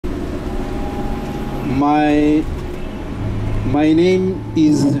My name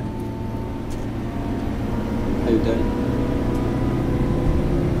is. Are you done?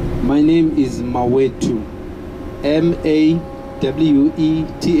 My name is Mawethu. Mawethu.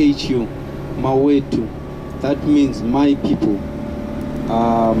 Mawethu. That means my people.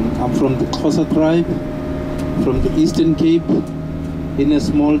 I'm from the Xhosa tribe, from the Eastern Cape, in a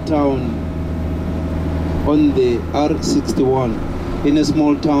small town on the R61, in a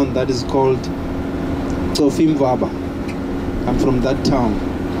small town that is called Tsofimvaba. I'm from that town.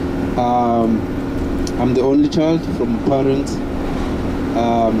 I'm the only child from parents.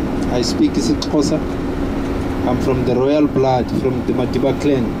 I speak isiXhosa. I'm from the royal blood, from the Madiba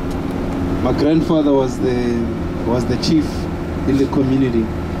clan. My grandfather was the chief in the community.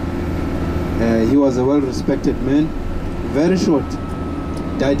 He was a well-respected man, very short.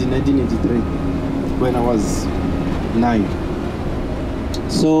 Died in 1983 when I was 9.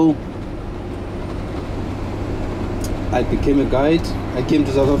 So I became a guide. I came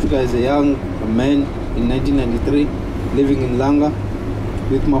to South Africa as a young man in 1993, living in Langa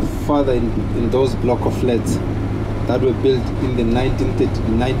with my father in those block of flats that were built in the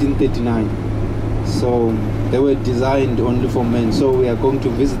 1939. So they were designed only for men. So we are going to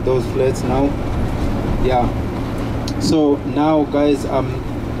visit those flats now. Yeah. So now, guys,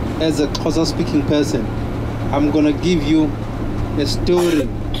 as a Xhosa speaking person, I'm gonna give you a story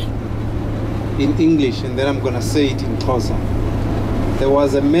in English and then I'm gonna say it in Xhosa. There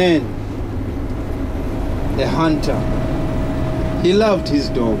was a man, a hunter. He loved his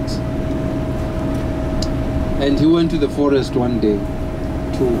dogs, and he went to the forest one day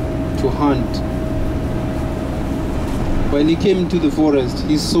to hunt. When he came to the forest,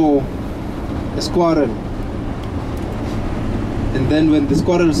 he saw a squirrel. And then when the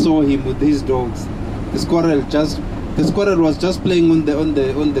squirrel saw him with his dogs, the squirrel was just playing on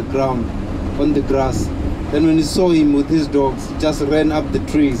the ground, on the grass. Then when he saw him with his dogs, he just ran up the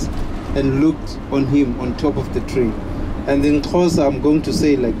trees and looked on him on top of the tree. And in Xhosa, I'm going to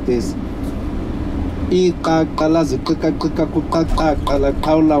say like this.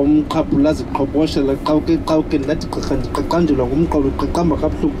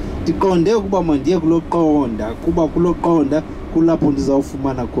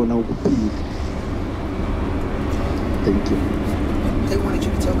 Thank you. They wanted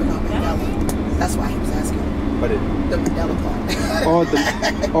you to talk about Mandela. That's why he was asking. What is the Mandela part?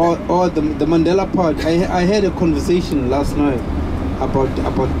 the Mandela part. I had a conversation last night about the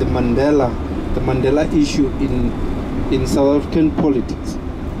Mandela issue in South African politics.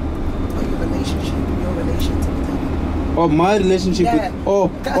 Oh, your relationship to Mandela. Oh, my relationship yeah.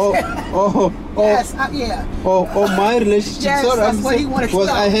 with yes, yeah. My relationship. Yes, sorry, that's what he wanted to know.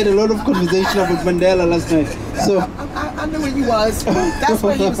 I had a lot of conversation about Mandela last night. So I knew where you was. That's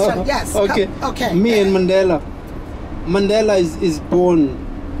where he was trying. Yes. Okay. Okay. Me and Mandela. Mandela is born.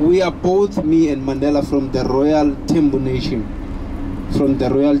 We are both, me and Mandela, from the Royal Tembu Nation. From the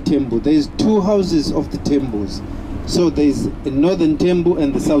Royal Tembu. There's two houses of the Tembus. So there's the Northern Tembu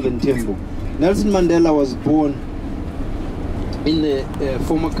and the Southern Tembu. Nelson Mandela was born in the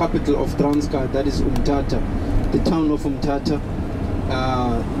former capital of Transkei, that is Umtata, the town of Umtata,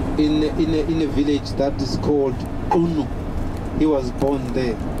 in a village that is called Unu. He was born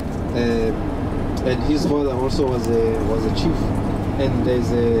there, and his father also was a chief. And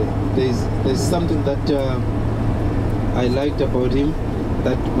there's something that I liked about him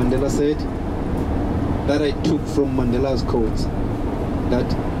that Mandela said, that I took from Mandela's quotes,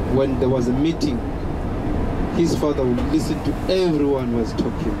 that when there was a meeting, his father would listen to everyone was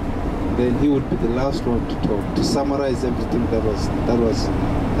talking, then he would be the last one to talk, to summarize everything that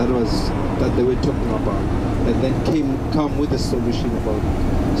they were talking about, and then come with a solution about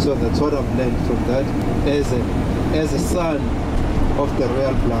it. So that's what I've learned from that as a son of the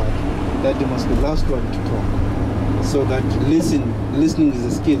royal blood, that you must be the last one to talk. So that listening is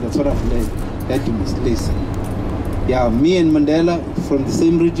a skill. That's what I've learned, that you must listen. Yeah, me and Mandela from the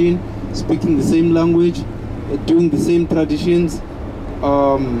same region, speaking the same language, doing the same traditions,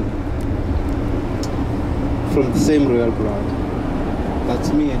 from the same royal blood.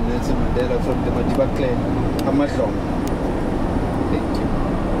 That's me and Nelson Mandela from the Madiba clan. Amadlong. Thank you.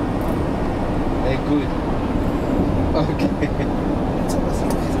 Very good. Okay. Okay.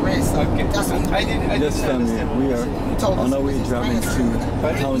 I just we are on our way driving to the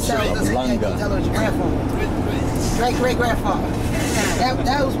township of Langa. Great grandfather.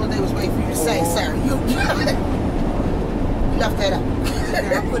 That was what they was waiting for you to say, sir. You left that up.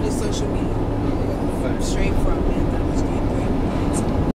 I put it social media straight from Mandela.